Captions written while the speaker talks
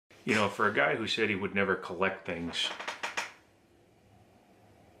You know, for a guy who said he would never collect things,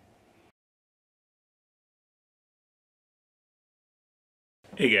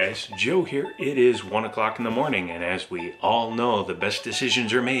 hey guys, Joe here. It is 1 o'clock in the morning, and as we all know, the best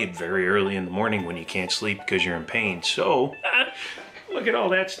decisions are made very early in the morning when you can't sleep because you're in pain. So, look at all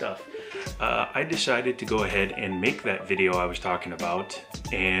that stuff. I decided to go ahead and make that video I was talking about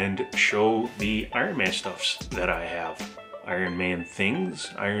and show the Iron Man stuffs that I have. Iron Man things,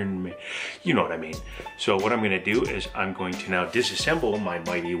 Iron Man, you know what I mean. So what I'm gonna do is I'm going to now disassemble my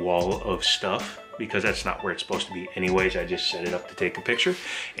mighty wall of stuff, because that's not where it's supposed to be anyways. I just set it up to take a picture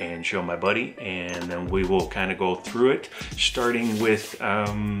and show my buddy, and then we will kind of go through it, starting with, I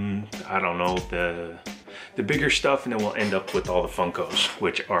don't know, the bigger stuff, and then we'll end up with all the Funkos,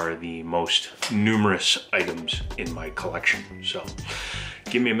 which are the most numerous items in my collection. So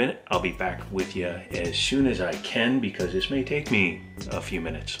give me a minute, I'll be back with you as soon as I can, because this may take me a few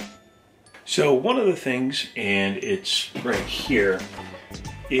minutes. So one of the things, and it's right here,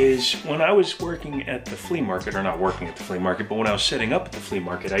 is when I was working at the flea market, or not working at the flea market, but when I was setting up at the flea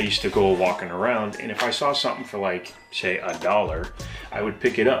market, I used to go walking around, and if I saw something for like, say, $1, I would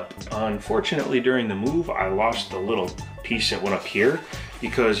pick it up. Unfortunately, during the move, I lost the little piece that went up here,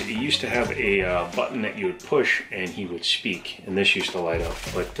 because it used to have a button that you would push and he would speak, and this used to light up.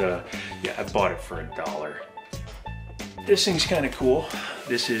 But yeah, I bought it for $1. This thing's kind of cool.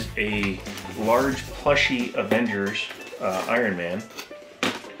 This is a large plushy Avengers Iron Man.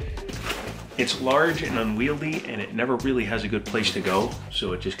 It's large and unwieldy, and it never really has a good place to go,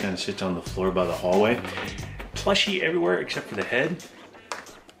 so it just kind of sits on the floor by the hallway. Plushy everywhere except for the head,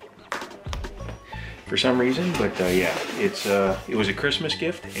 for some reason. But yeah, it was a Christmas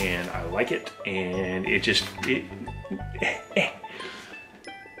gift, and I like it, and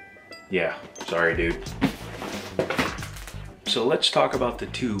yeah, sorry dude. So let's talk about the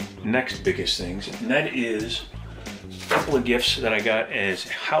two next biggest things, and that is a couple of gifts that I got as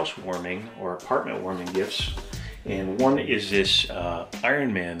housewarming or apartment warming gifts. And one is this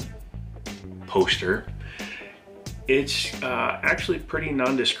Iron Man poster. It's actually pretty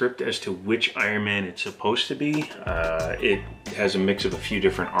nondescript as to which Iron Man it's supposed to be. It has a mix of a few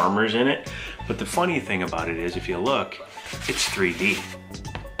different armors in it. But the funny thing about it is, if you look, it's 3D.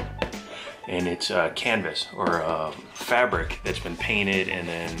 And it's canvas or fabric that's been painted, and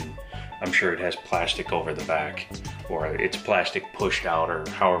then I'm sure it has plastic over the back, or it's plastic pushed out, or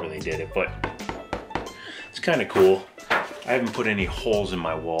however they did it, but it's kind of cool. I haven't put any holes in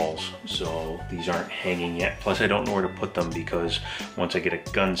my walls, so these aren't hanging yet. Plus I don't know where to put them, because once I get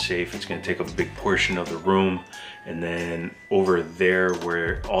a gun safe, it's gonna take up a big portion of the room. And then over there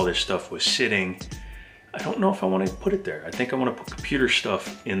where all this stuff was sitting, I don't know if I want to put it there. I think I want to put computer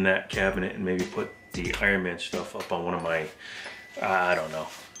stuff in that cabinet, and maybe put the Iron Man stuff up on one of my, I don't know.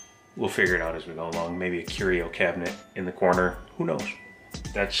 We'll figure it out as we go along. Maybe a curio cabinet in the corner. Who knows?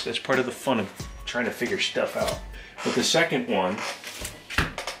 That's part of the fun of trying to figure stuff out. But the second one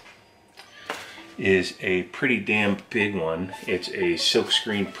is a pretty damn big one. It's a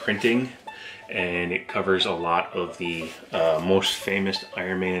silkscreen printing, and it covers a lot of the most famous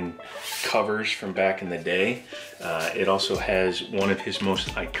Iron Man covers from back in the day. It also has one of his most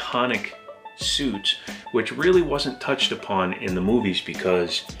iconic suits, which really wasn't touched upon in the movies,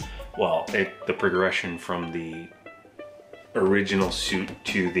 because, well, the progression from the original suit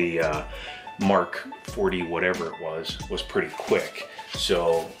to the Mark 40 whatever it was pretty quick.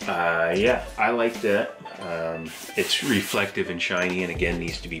 So yeah, I like that. It's reflective and shiny, and again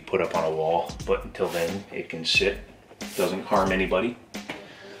needs to be put up on a wall, but until then it can sit. Doesn't harm anybody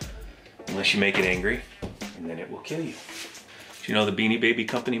unless you make it angry, and then it will kill you. Do you know the Beanie Baby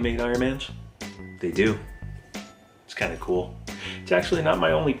company made Iron Mans? They do. It's kind of cool. It's actually not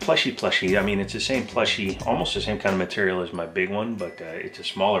my only plushie. I mean, it's the same plushie, almost the same kind of material as my big one, but it's a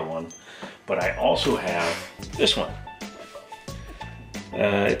smaller one. But I also have this one.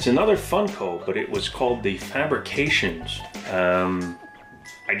 It's another Funko, but it was called the Fabrications.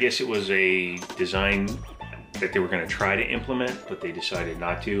 I guess it was a design that they were going to try to implement, but they decided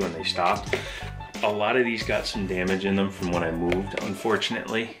not to, and they stopped. A lot of these got some damage in them from when I moved,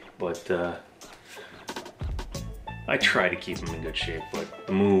 unfortunately, but I try to keep them in good shape. But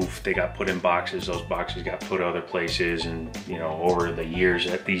the move, they got put in boxes, those boxes got put other places, and you know, over the years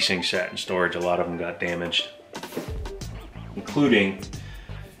that these things sat in storage, a lot of them got damaged, including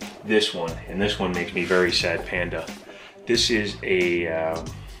this one. And this one makes me very sad, Panda. This is a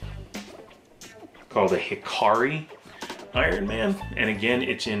called a Hikari Iron Man, and again,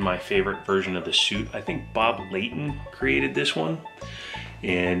 it's in my favorite version of the suit. I think Bob Layton created this one,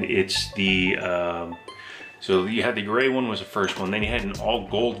 and it's the So you had the gray one was the first one, then you had an all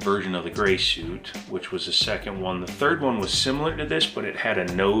gold version of the gray suit, which was the second one. The third one was similar to this, but it had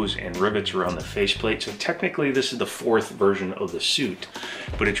a nose and rivets around the faceplate. So technically this is the fourth version of the suit,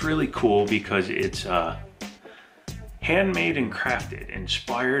 but it's really cool because it's handmade and crafted,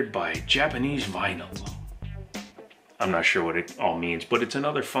 inspired by Japanese vinyl. I'm not sure what it all means, but it's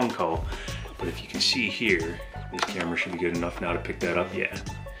another Funko. But if you can see here, this camera should be good enough now to pick that up, yeah.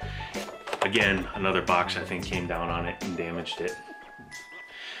 Again, another box I think came down on it and damaged it.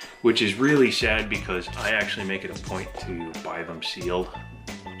 Which is really sad because I actually make it a point to buy them sealed.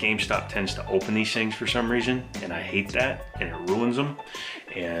 GameStop tends to open these things for some reason, and I hate that, and it ruins them.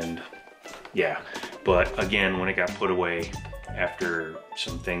 And yeah, but again, when it got put away after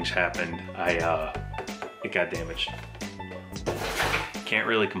some things happened, it got damaged. Can't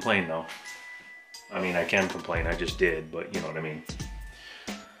really complain though. I mean, I can complain, I just did, but you know what I mean.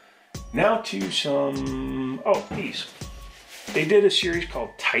 Now to some, oh, these. They did a series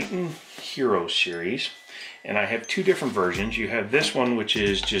called Titan Heroes series, and I have two different versions. You have this one, which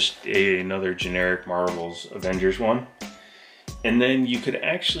is just another generic Marvel's Avengers one. And then you could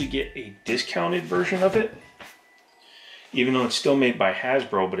actually get a discounted version of it, even though it's still made by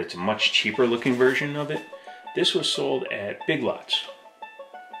Hasbro, but it's a much cheaper looking version of it. This was sold at Big Lots.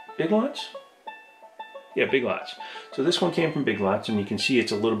 Big Lots? Yeah, Big Lots. So this one came from Big Lots, and you can see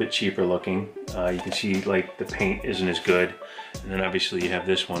it's a little bit cheaper looking. You can see like the paint isn't as good. And then obviously you have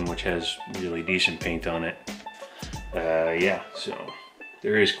this one, which has really decent paint on it. Yeah, so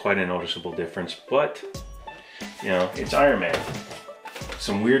there is quite a noticeable difference, but you know, it's Iron Man.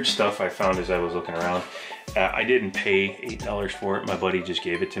 Some weird stuff I found as I was looking around. I didn't pay $8 for it. My buddy just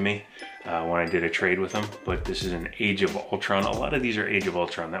gave it to me when I did a trade with him. But this is an Age of Ultron. A lot of these are Age of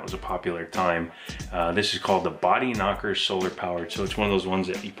Ultron. That was a popular time. This is called the Body Knocker Solar Powered. So it's one of those ones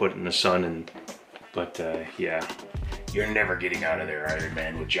that you put in the sun and, but yeah. You're never getting out of there, Iron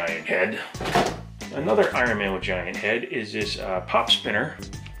Man with giant head. Another Iron Man with giant head is this pop spinner.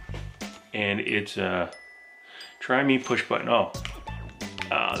 And it's try me push button. Oh,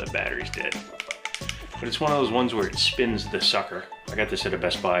 the battery's dead. But it's one of those ones where it spins the sucker. I got this at a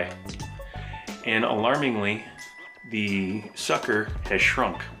Best Buy. And alarmingly, the sucker has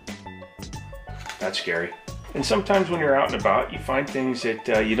shrunk. That's scary. And sometimes when you're out and about, you find things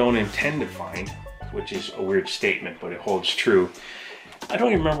that you don't intend to find, which is a weird statement, but it holds true. I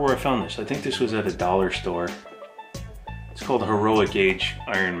don't even remember where I found this. I think this was at a dollar store. It's called Heroic Age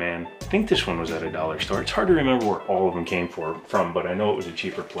Iron Man. I think this one was at a dollar store. It's hard to remember where all of them came from, but I know it was a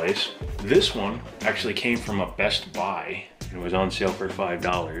cheaper place. This one actually came from a Best Buy. It was on sale for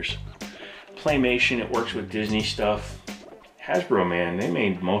 $5. Playmation, it works with Disney stuff. Hasbro, man, they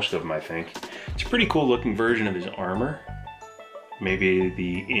made most of them, I think. It's a pretty cool looking version of his armor. Maybe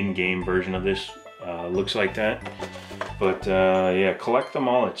the in-game version of this looks like that. But yeah, collect them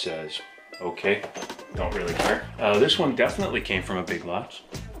all, it says. Okay, don't really care. This one definitely came from a Big Lots.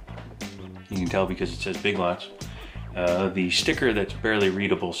 You can tell because it says Big Lots. The sticker that's barely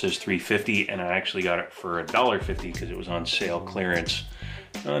readable says $3.50, and I actually got it for $1.50 because it was on sale clearance.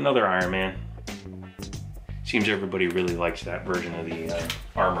 Another Iron Man. Seems everybody really likes that version of the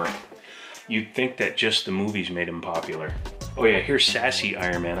armor. You'd think that just the movies made him popular. Oh yeah, here's Sassy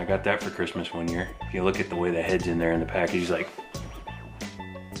Iron Man. I got that for Christmas one year. If you look at the way the head's in there in the package, he's like,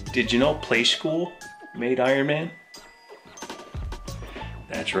 did you know Play School made Iron Man?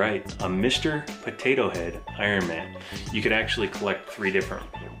 That's right, a Mr. Potato Head Iron Man. You could actually collect 3 different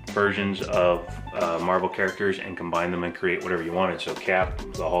versions of Marvel characters and combine them and create whatever you wanted. So Cap,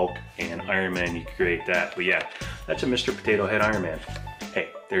 the Hulk, and Iron Man, you could create that. But yeah, that's a Mr. Potato Head Iron Man. Hey,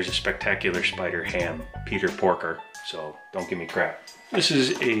 there's a Spectacular Spider-Ham, Peter Porker, so don't give me crap. This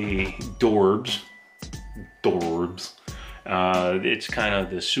is a Dorbz. It's kind of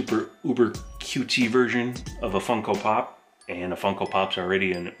the super uber cutesy version of a Funko Pop. And a Funko Pop's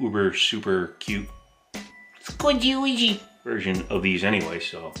already an uber super cute squidgy version of these anyway,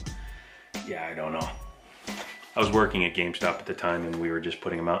 so yeah, I don't know. I was working at GameStop at the time and we were just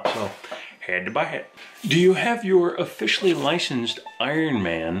putting them out, so had to buy it. Do you have your officially licensed Iron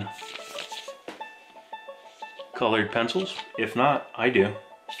Man colored pencils? If not, I do.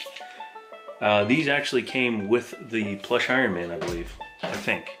 These actually came with the plush Iron Man, I believe. I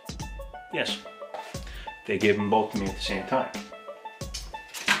think. Yes. They gave them both to me at the same time.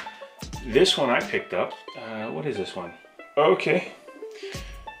 This one I picked up. What is this one? Okay.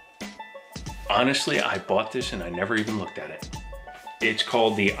 Honestly, I bought this and I never even looked at it. It's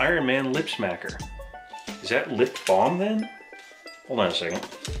called the Iron Man Lip Smacker. Is that lip balm then? Hold on a second.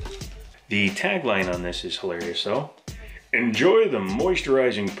 The tagline on this is hilarious though. Enjoy the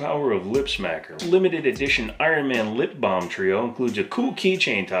moisturizing power of Lip Smacker. Limited edition Iron Man Lip Balm Trio includes a cool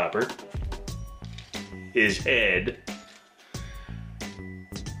keychain topper, his head,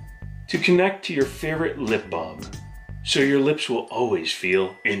 to connect to your favorite lip balm, so your lips will always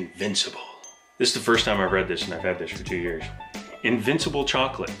feel invincible. This is the first time I've read this, and I've had this for 2 years. Invincible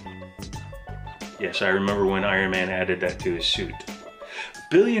chocolate. Yes, I remember when Iron Man added that to his suit.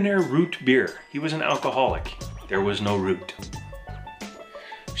 Billionaire root beer. He was an alcoholic. There was no root.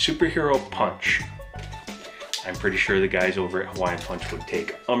 Superhero punch. I'm pretty sure the guys over at Hawaiian Punch would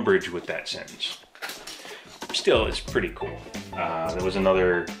take umbrage with that sentence. Still, it's pretty cool. There was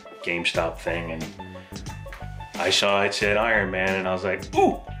another GameStop thing, and I saw it said Iron Man, and I was like,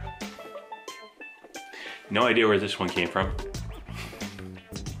 ooh! No idea where this one came from.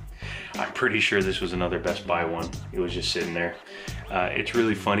 I'm pretty sure this was another Best Buy one. It was just sitting there. It's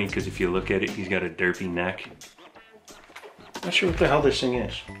really funny because if you look at it, he's got a derpy neck. Not sure what the hell this thing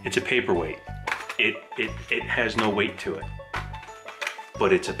is. It's a paperweight. It has no weight to it,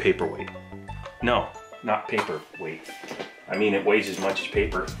 but it's a paperweight. No, not paperweight. I mean, it weighs as much as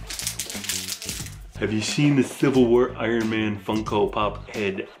paper. Have you seen the Civil War Iron Man Funko Pop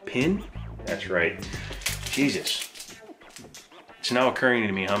head pin? That's right. Jesus. It's now occurring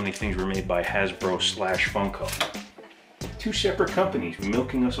to me how many things were made by Hasbro / Funko. Two separate companies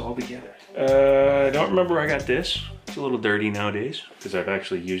milking us all together. I don't remember where I got this. It's a little dirty nowadays because I've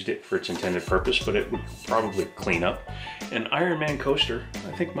actually used it for its intended purpose, but it would probably clean up. An Iron Man coaster.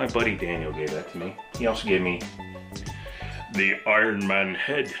 I think my buddy Daniel gave that to me. He also gave me the Iron Man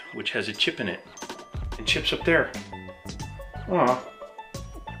head, which has a chip in it. And chips up there. Aw. I'll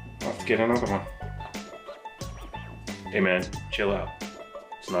have to get another one. Hey man, chill out.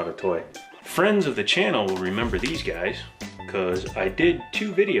 It's not a toy. Friends of the channel will remember these guys, because I did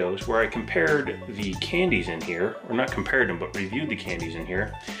 2 videos where I compared the candies in here, or not compared them, but reviewed the candies in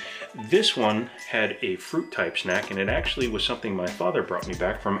here. This one had a fruit type snack, and it actually was something my father brought me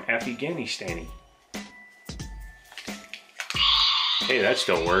back from Afghanistan. Hey, that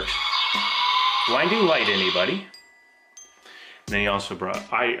still works. Blinding light, anybody? And then he also brought,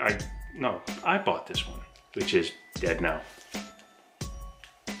 I bought this one, which is dead now.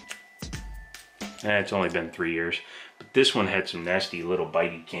 It's only been 3 years, but this one had some nasty little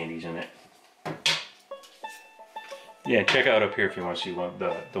bitey candies in it. Yeah, check out up here if you want to see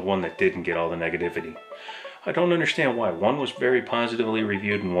the one that didn't get all the negativity. I don't understand why. One was very positively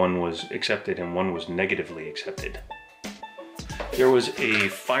reviewed and one was accepted and one was negatively accepted. There was a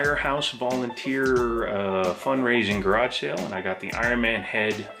Firehouse volunteer fundraising garage sale, and I got the Iron Man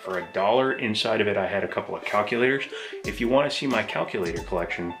head for $1. Inside of it, I had a couple of calculators. If you want to see my calculator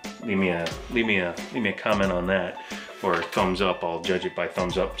collection, leave me a comment on that, or a thumbs up. I'll judge it by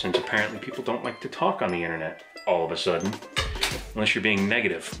thumbs up, since apparently people don't like to talk on the internet all of a sudden, unless you're being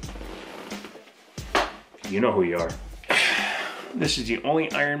negative. You know who you are. This is the only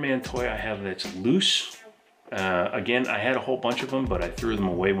Iron Man toy I have that's loose. Again, I had a whole bunch of them, but I threw them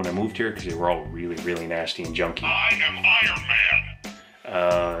away when I moved here because they were all really, really nasty and junky. I am Iron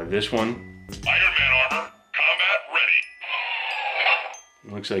Man. This one. Iron Man armor, combat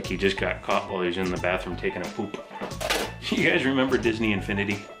ready. Looks like he just got caught while he was in the bathroom taking a poop. You guys remember Disney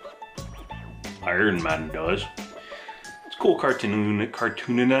Infinity? Iron Man does. It's a cool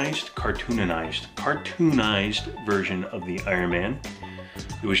cartoonized version of the Iron Man.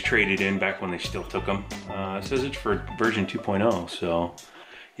 It was traded in back when they still took them. It says it's for version 2.0, so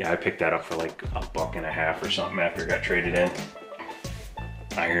yeah, I picked that up for like $1.50 or something after it got traded in.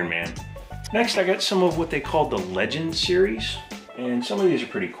 Iron Man. Next, I got some of what they call the Legend series, and some of these are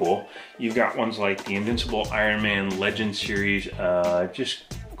pretty cool. You've got ones like the Invincible Iron Man Legend series. Just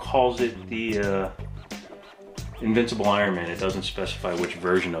calls it the Invincible Iron Man. It doesn't specify which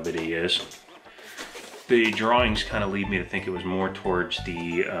version of it he is. The drawings kind of lead me to think it was more towards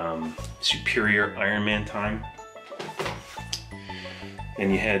the Superior Iron Man time.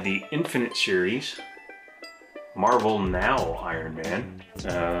 And you had the Infinite series, Marvel Now Iron Man.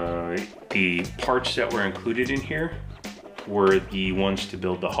 The parts that were included in here were the ones to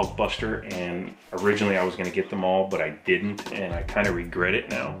build the Hulkbuster, and originally I was going to get them all, but I didn't, and I kind of regret it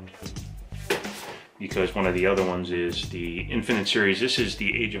now. Because one of the other ones is the Infinite series. This is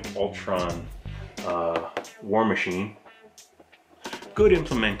the Age of Ultron War Machine. Good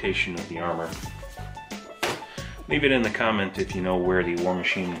implementation of the armor. Leave it in the comment if you know where the War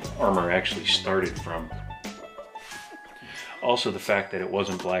Machine armor actually started from. Also the fact that it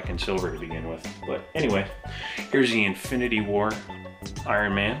wasn't black and silver to begin with. But anyway, here's the Infinity War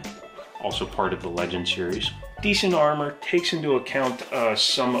Iron Man, also part of the Legend series. Decent armor, takes into account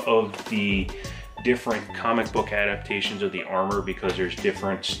some of the different comic book adaptations of the armor because there's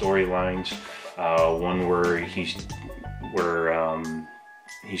different storylines. One where he's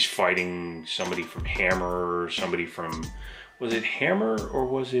fighting somebody from Hammer, or somebody from, was it Hammer or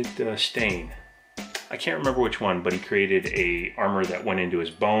was it Stain? I can't remember which one, but he created a armor that went into his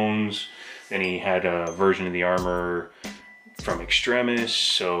bones. Then he had a version of the armor from Extremis,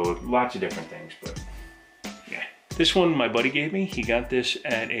 so lots of different things, but yeah. This one my buddy gave me. He got this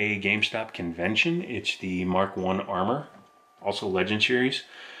at a GameStop convention. It's the Mark I armor, also Legend Series.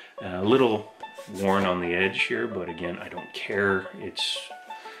 A little worn on the edge here, but again, I don't care.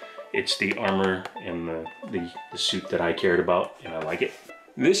 It's the armor and the suit that I cared about, and I like it.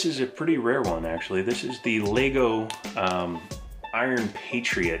 This is a pretty rare one, actually. This is the Lego Iron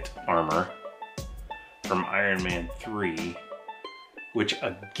Patriot armor from Iron Man 3, which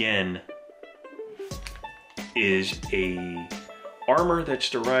again is a armor that's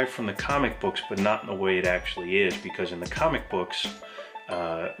derived from the comic books, but not in the way it actually is, because in the comic books,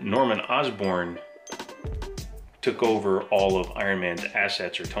 Norman Osborn took over all of Iron Man's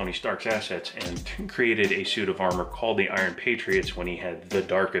assets, or Tony Stark's assets, and created a suit of armor called the Iron Patriots when he had the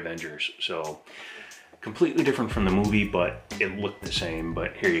Dark Avengers. So completely different from the movie, but it looked the same.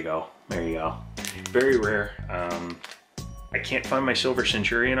 But here you go, there you go. Very rare. I can't find my Silver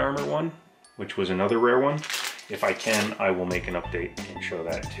Centurion armor one, which was another rare one. If I can, I will make an update and show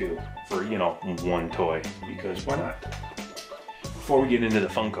that too, for, you know, one toy, because why not? Before we get into the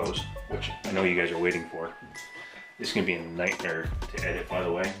Funkos, which I know you guys are waiting for, this is going to be a nightmare to edit, by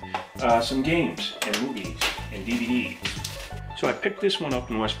the way. Some games and movies and DVDs. So I picked this one up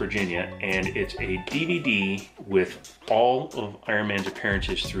in West Virginia, and it's a DVD with all of Iron Man's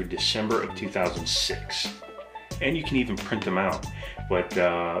appearances through December of 2006. And you can even print them out. But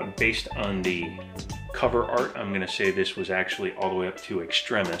based on the cover art, I'm going to say this was actually all the way up to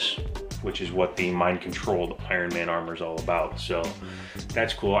Extremis, which is what the mind-controlled Iron Man armor is all about. So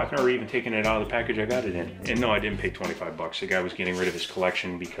that's cool. I've never even taken it out of the package I got it in. And no, I didn't pay 25 bucks. The guy was getting rid of his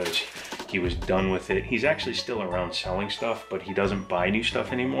collection because he was done with it. He's actually still around selling stuff, but he doesn't buy new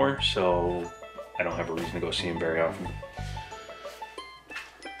stuff anymore. So I don't have a reason to go see him very often.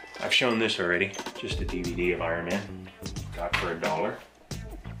 I've shown this already, just a DVD of Iron Man. Got for $1.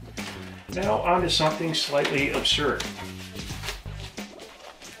 Now on to something slightly absurd.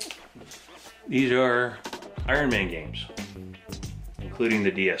 These are Iron Man games, including the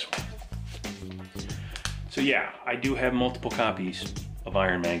DS one. So yeah, I do have multiple copies of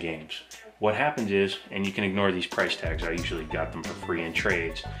Iron Man games. What happens is, and you can ignore these price tags, I usually got them for free in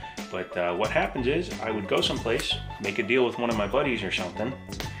trades, but what happens is I would go someplace, make a deal with one of my buddies or something,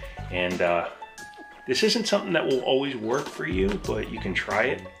 and this isn't something that will always work for you, but you can try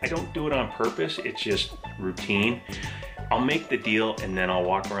it. I don't do it on purpose, it's just routine. I'll make the deal and then I'll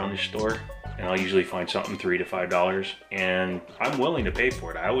walk around the store and I'll usually find something $3 to $5, and I'm willing to pay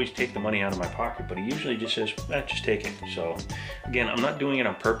for it. I always take the money out of my pocket, but he usually just says, just take it. So again, I'm not doing it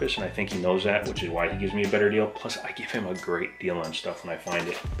on purpose, and I think he knows that, which is why he gives me a better deal. Plus I give him a great deal on stuff when I find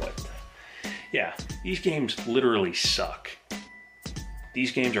it. But yeah, these games literally suck.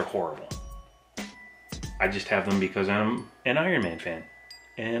 These games are horrible. I just have them because I'm an Iron Man fan.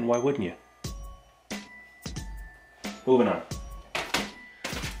 And why wouldn't you? Moving on.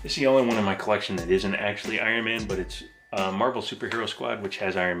 This is the only one in my collection that isn't actually Iron Man, but it's Marvel Superhero Squad, which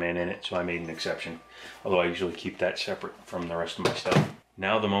has Iron Man in it, so I made an exception. Although I usually keep that separate from the rest of my stuff.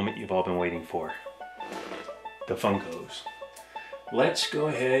 Now the moment you've all been waiting for. The Funkos. Let's go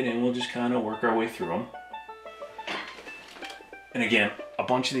ahead and we'll just kind of work our way through them. And again, a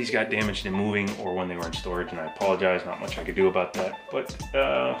bunch of these got damaged in moving or when they were in storage, and I apologize, not much I could do about that. But,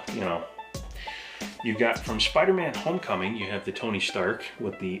 you know, you've got from Spider-Man Homecoming, you have the Tony Stark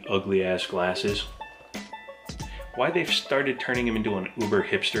with the ugly ass glasses. Why they've started turning him into an uber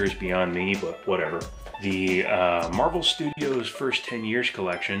hipster is beyond me, but whatever. The Marvel Studios First 10 Years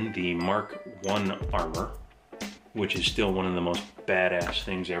collection, the Mark I armor, which is still one of the most badass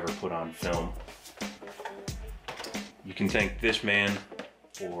things ever put on film. You can thank this man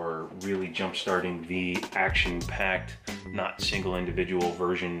for really jump-starting the action-packed, not single individual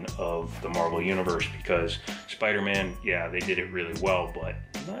version of the Marvel Universe, because Spider-Man, yeah, they did it really well, but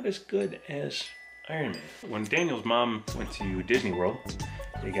not as good as Iron Man. When Daniel's mom went to Disney World,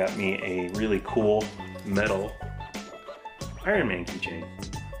 they got me a really cool metal Iron Man keychain,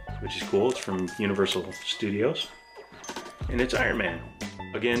 which is cool. It's from Universal Studios, and it's Iron Man.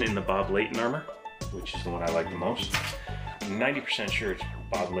 Again, in the Bob Layton armor, which is the one I like the most. I'm 90% sure it's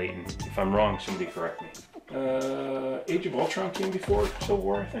Bob Layton. If I'm wrong, somebody correct me. Age of Ultron came before Civil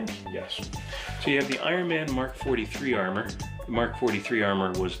War, I think. Yes. So you have the Iron Man Mark 43 armor. The Mark 43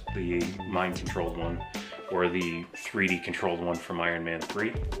 armor was the mind-controlled one, or the 3D controlled one from Iron Man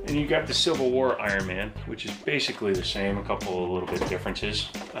 3. And you got the Civil War Iron Man, which is basically the same, a couple of little bit differences.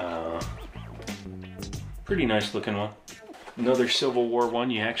 Pretty nice looking one. Another Civil War one,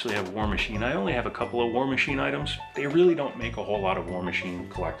 you actually have War Machine. I only have a couple of War Machine items. They really don't make a whole lot of War Machine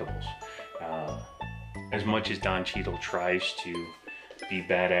collectibles. As much as Don Cheadle tries to be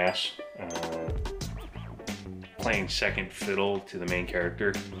badass, playing second fiddle to the main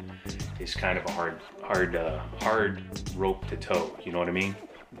character is kind of a hard rope to toe, you know what I mean?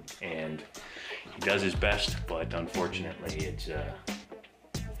 And he does his best, but unfortunately it's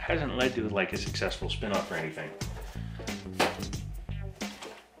hasn't led to like a successful spin-off or anything.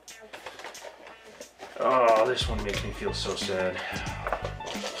 Oh, this one makes me feel so sad.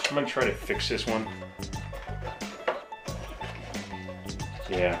 I'm gonna try to fix this one.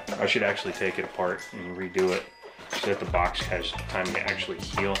 Yeah, I should actually take it apart and redo it so that the box has time to actually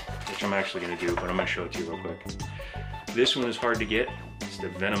heal, which I'm actually gonna do, but I'm gonna show it to you real quick. This one is hard to get. It's the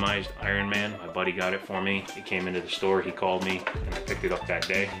Venomized Iron Man. My buddy got it for me. It came into the store, he called me, and I picked it up that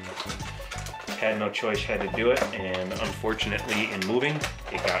day. Had no choice, had to do it, and unfortunately in moving,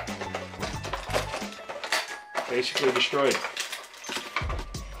 it got basically destroyed.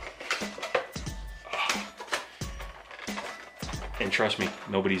 And trust me,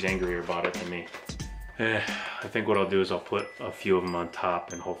 nobody's angrier about it than me. I think what I'll do is I'll put a few of them on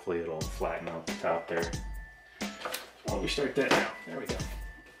top and hopefully it'll flatten out the top there. Well, we start that now. There we go.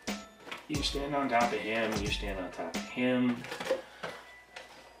 You stand on top of him, you stand on top of him.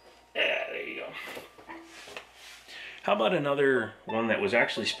 Yeah, there you go. How about another one that was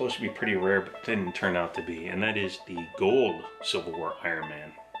actually supposed to be pretty rare but didn't turn out to be, and that is the gold Civil War Iron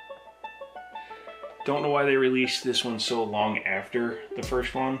Man. Don't know why they released this one so long after the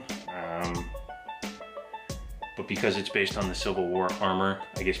first one, but because it's based on the Civil War armor,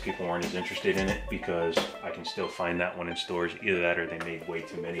 I guess people weren't as interested in it because I can still find that one in stores. Either that or they made way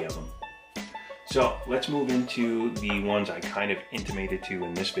too many of them. So let's move into the ones I kind of intimated to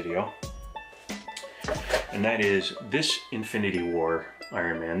in this video. And that is this Infinity War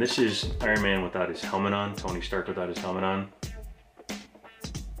Iron Man. This is Iron Man without his helmet on, Tony Stark without his helmet on.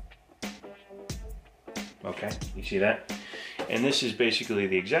 Okay, you see that? And this is basically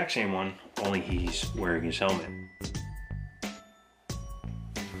the exact same one, only he's wearing his helmet.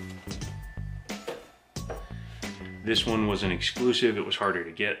 This one was an exclusive, it was harder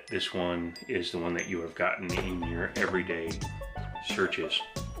to get. This one is the one that you have gotten in your everyday searches.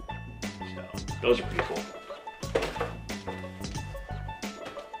 So, those are pretty cool.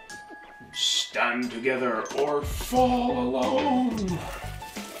 Stand together or fall alone.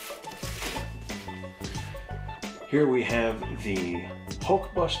 Here we have the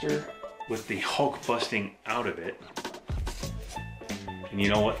Hulkbuster with the Hulk busting out of it. And you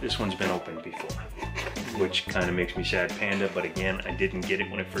know what? This one's been opened before, which kind of makes me sad, Panda. But again, I didn't get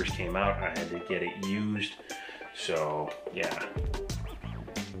it when it first came out. I had to get it used. So, yeah.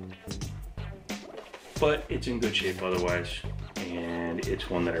 But it's in good shape otherwise. And it's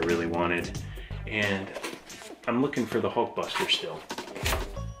one that I really wanted. And I'm looking for the Hulkbuster still,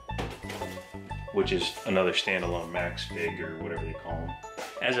 which is another standalone Max Fig or whatever they call them.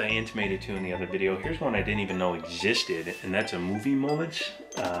 As I intimated to in the other video, here's one I didn't even know existed, and that's a movie moment.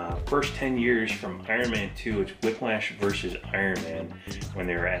 First 10 years from Iron Man 2, it's Whiplash versus Iron Man when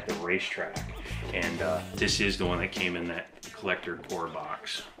they were at the racetrack. And this is the one that came in that collector core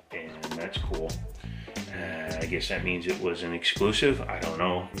box, and that's cool. I guess that means it was an exclusive. I don't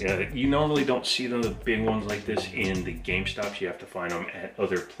know. You normally don't see the big ones like this in the GameStops. You have to find them at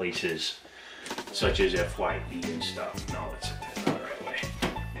other places, such as FYE and stuff. No, let's set that the right way.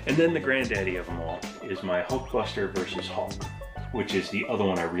 And then the granddaddy of them all is my Hulkbuster versus Hulk, which is the other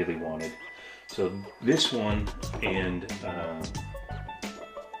one I really wanted. So this one and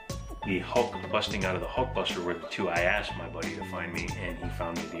the Hulk busting out of the Hulkbuster were the two I asked my buddy to find me, and he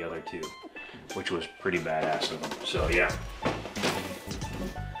found me the other two, which was pretty badass of him. So yeah.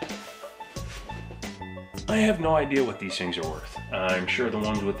 I have no idea what these things are worth. I'm sure the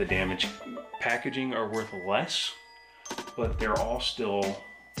ones with the damaged packaging are worth less, but they're all still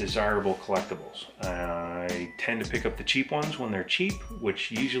desirable collectibles. I tend to pick up the cheap ones when they're cheap,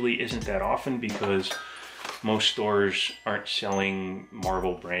 which usually isn't that often because most stores aren't selling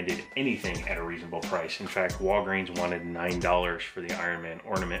Marvel branded anything at a reasonable price. In fact, Walgreens wanted $9 for the Iron Man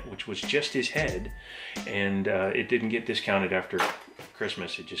ornament, which was just his head, and it didn't get discounted after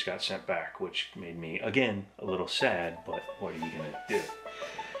Christmas. It just got sent back, which made me, again, a little sad, but what are you gonna do?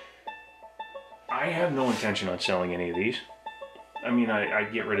 I have no intention on selling any of these. I mean,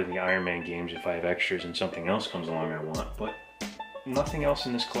 I'd get rid of the Iron Man games if I have extras and something else comes along I want, but nothing else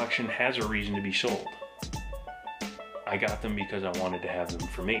in this collection has a reason to be sold. I got them because I wanted to have them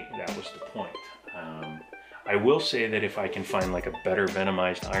for me. That was the point. I will say that if I can find like a better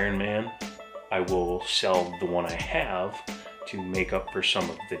Venomized Iron Man, I will sell the one I have to make up for some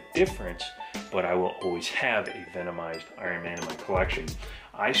of the difference, but I will always have a Venomized Iron Man in my collection.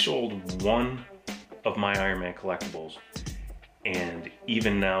 I sold one of my Iron Man collectibles, and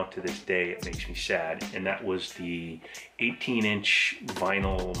even now to this day it makes me sad, and that was the 18-inch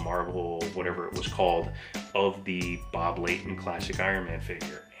vinyl marble, whatever it was called, of the Bob Layton classic Iron Man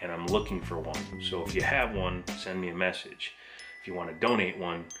figure, and I'm looking for one. So if you have one, send me a message. If you want to donate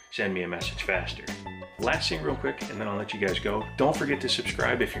one, send me a message faster. Last thing real quick, and then I'll let you guys go. Don't forget to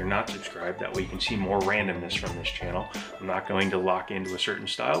subscribe if you're not subscribed. That way you can see more randomness from this channel. I'm not going to lock into a certain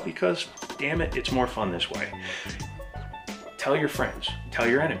style because, damn it, it's more fun this way. Tell your friends, tell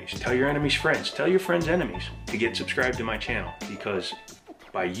your enemies, tell your enemies' friends, tell your friends' enemies to get subscribed to my channel, because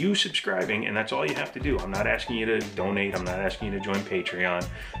by you subscribing, and that's all you have to do. I'm not asking you to donate. I'm not asking you to join Patreon.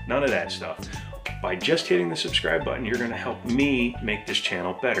 None of that stuff. By just hitting the subscribe button, you're going to help me make this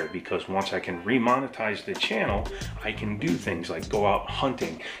channel better, because once I can remonetize the channel, I can do things like go out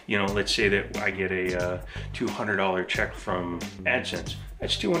hunting. You know, let's say that I get a $200 check from AdSense.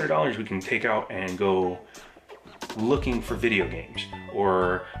 That's $200 we can take out and go looking for video games.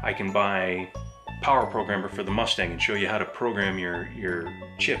 Or I can buy Power Programmer for the Mustang and show you how to program your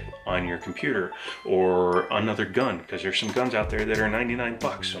chip on your computer, or another gun, because there's some guns out there that are 99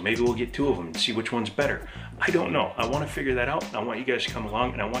 bucks, so maybe we'll get 2 of them and see which one's better. I don't know. I want to figure that out. I want you guys to come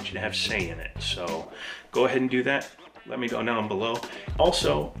along, and I want you to have say in it. So go ahead and do that. Let me know down below.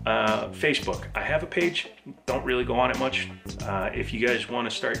 Also, Facebook. I have a page. Don't really go on it much. If you guys want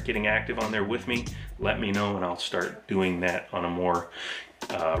to start getting active on there with me, let me know, and I'll start doing that on a more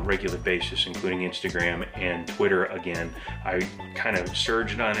regular basis, including Instagram and Twitter again. I kind of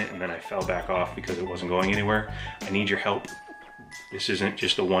surged on it and then I fell back off because it wasn't going anywhere. I need your help. This isn't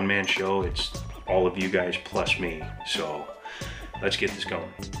just a one-man show, it's all of you guys plus me. So let's get this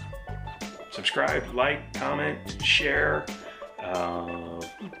going. Subscribe, like, comment, share,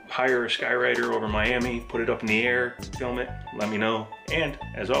 hire a skywriter over Miami, put it up in the air, film it, let me know, and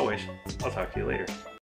as always, I'll talk to you later.